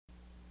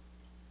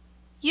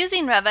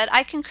Using Revit,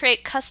 I can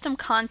create custom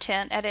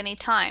content at any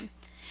time.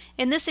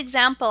 In this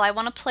example, I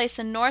want to place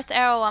a north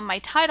arrow on my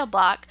title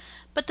block,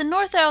 but the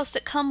north arrows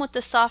that come with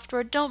the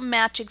software don't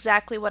match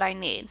exactly what I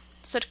need.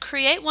 So to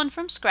create one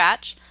from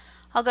scratch,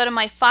 I'll go to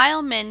my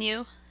File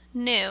menu,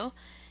 New,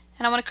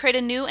 and I want to create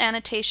a new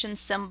annotation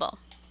symbol.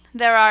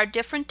 There are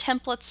different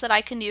templates that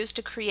I can use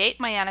to create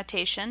my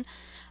annotation,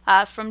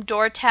 from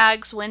door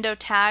tags, window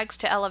tags,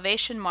 to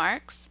elevation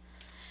marks,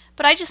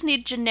 but I just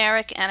need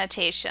generic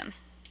annotation.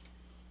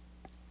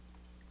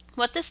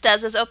 What this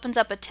does is opens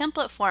up a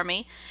template for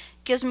me,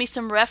 gives me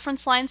some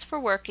reference lines for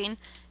working,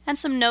 and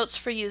some notes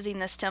for using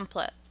this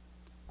template.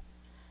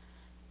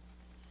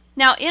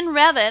 Now in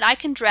Revit, I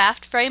can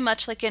draft very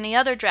much like any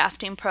other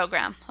drafting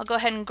program. I'll go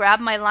ahead and grab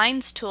my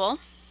Lines tool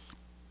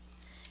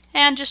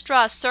and just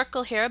draw a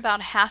circle here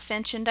about a ½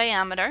 inch in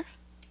diameter,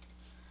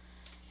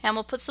 and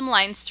we'll put some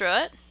lines through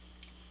it.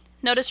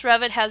 Notice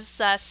Revit has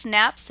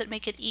snaps that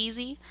make it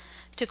easy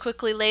to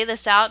quickly lay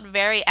this out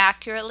very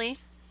accurately.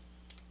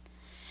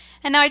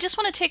 And now I just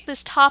want to take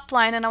this top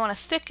line and I want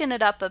to thicken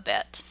it up a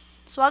bit.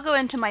 So I'll go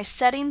into my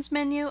Settings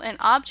menu and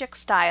Object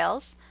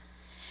Styles,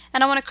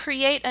 and I want to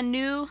create a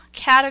new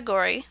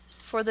category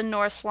for the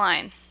north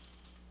line.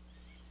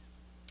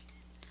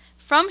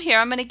 From here,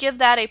 I'm going to give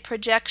that a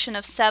projection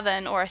of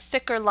 7, or a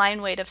thicker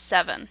line weight of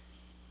 7.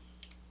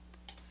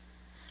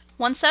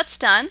 Once that's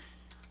done,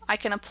 I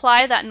can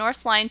apply that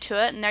north line to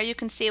it, and there you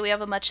can see we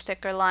have a much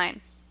thicker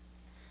line.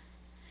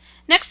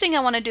 Next thing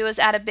I want to do is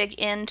add a big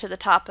N to the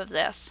top of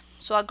this.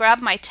 So I'll grab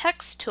my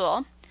text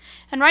tool,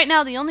 and right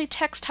now the only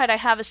text height I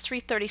have is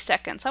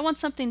 3/32. I want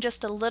something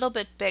just a little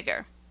bit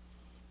bigger.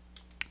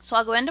 So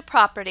I'll go into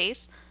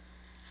Properties,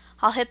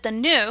 I'll hit the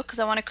New because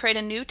I want to create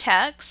a new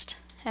text,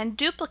 and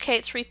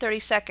duplicate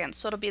 3/32,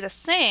 so it'll be the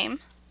same.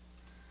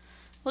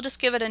 We'll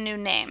just give it a new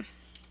name.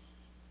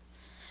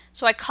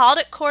 So I called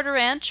it 1/4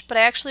 inch, but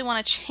I actually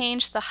want to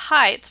change the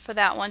height for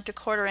that one to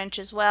 1/4 inch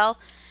as well.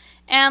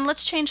 And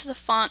let's change the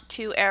font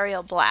to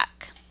Arial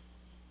Black.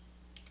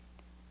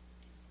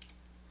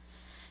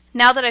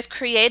 Now that I've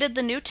created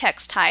the new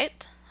text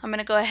height, I'm going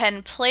to go ahead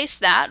and place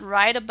that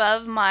right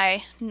above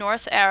my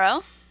north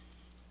arrow.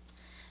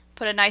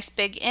 Put a nice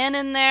big N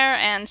in there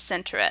and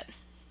center it.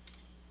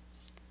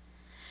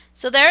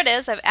 So there it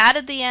is. I've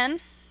added the N.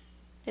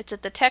 It's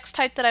at the text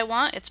height that I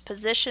want. It's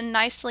positioned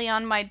nicely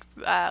on my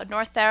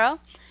north arrow.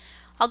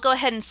 I'll go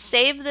ahead and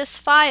save this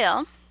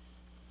file,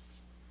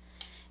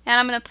 and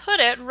I'm going to put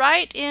it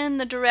right in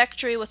the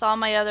directory with all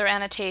my other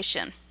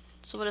annotation.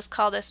 So we'll just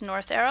call this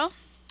north arrow.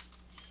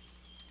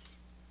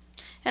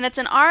 And it's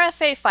an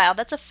RFA file.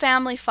 That's a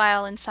family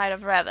file inside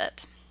of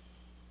Revit.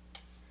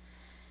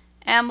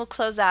 And we'll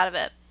close out of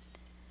it.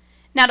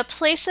 Now to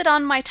place it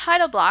on my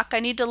title block, I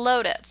need to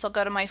load it. So I'll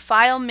go to my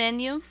File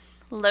menu,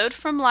 Load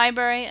from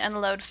Library, and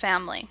Load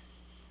Family.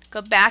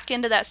 Go back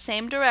into that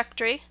same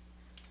directory.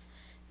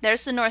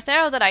 There's the north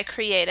arrow that I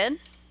created.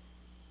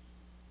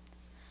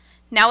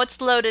 Now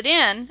it's loaded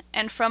in,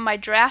 and from my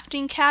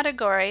drafting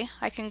category,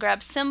 I can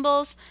grab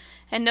symbols,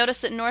 and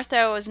notice that north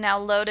arrow is now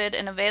loaded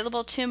and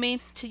available to me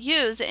to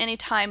use at any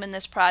time in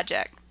this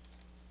project.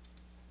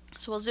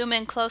 So we'll zoom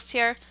in close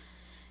here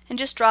and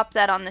just drop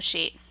that on the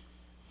sheet.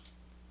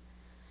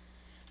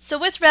 So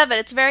with Revit,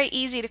 it's very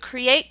easy to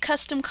create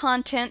custom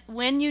content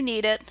when you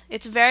need it.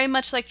 It's very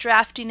much like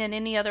drafting in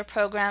any other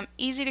program.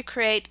 Easy to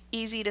create,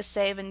 easy to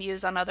save and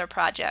use on other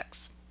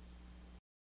projects.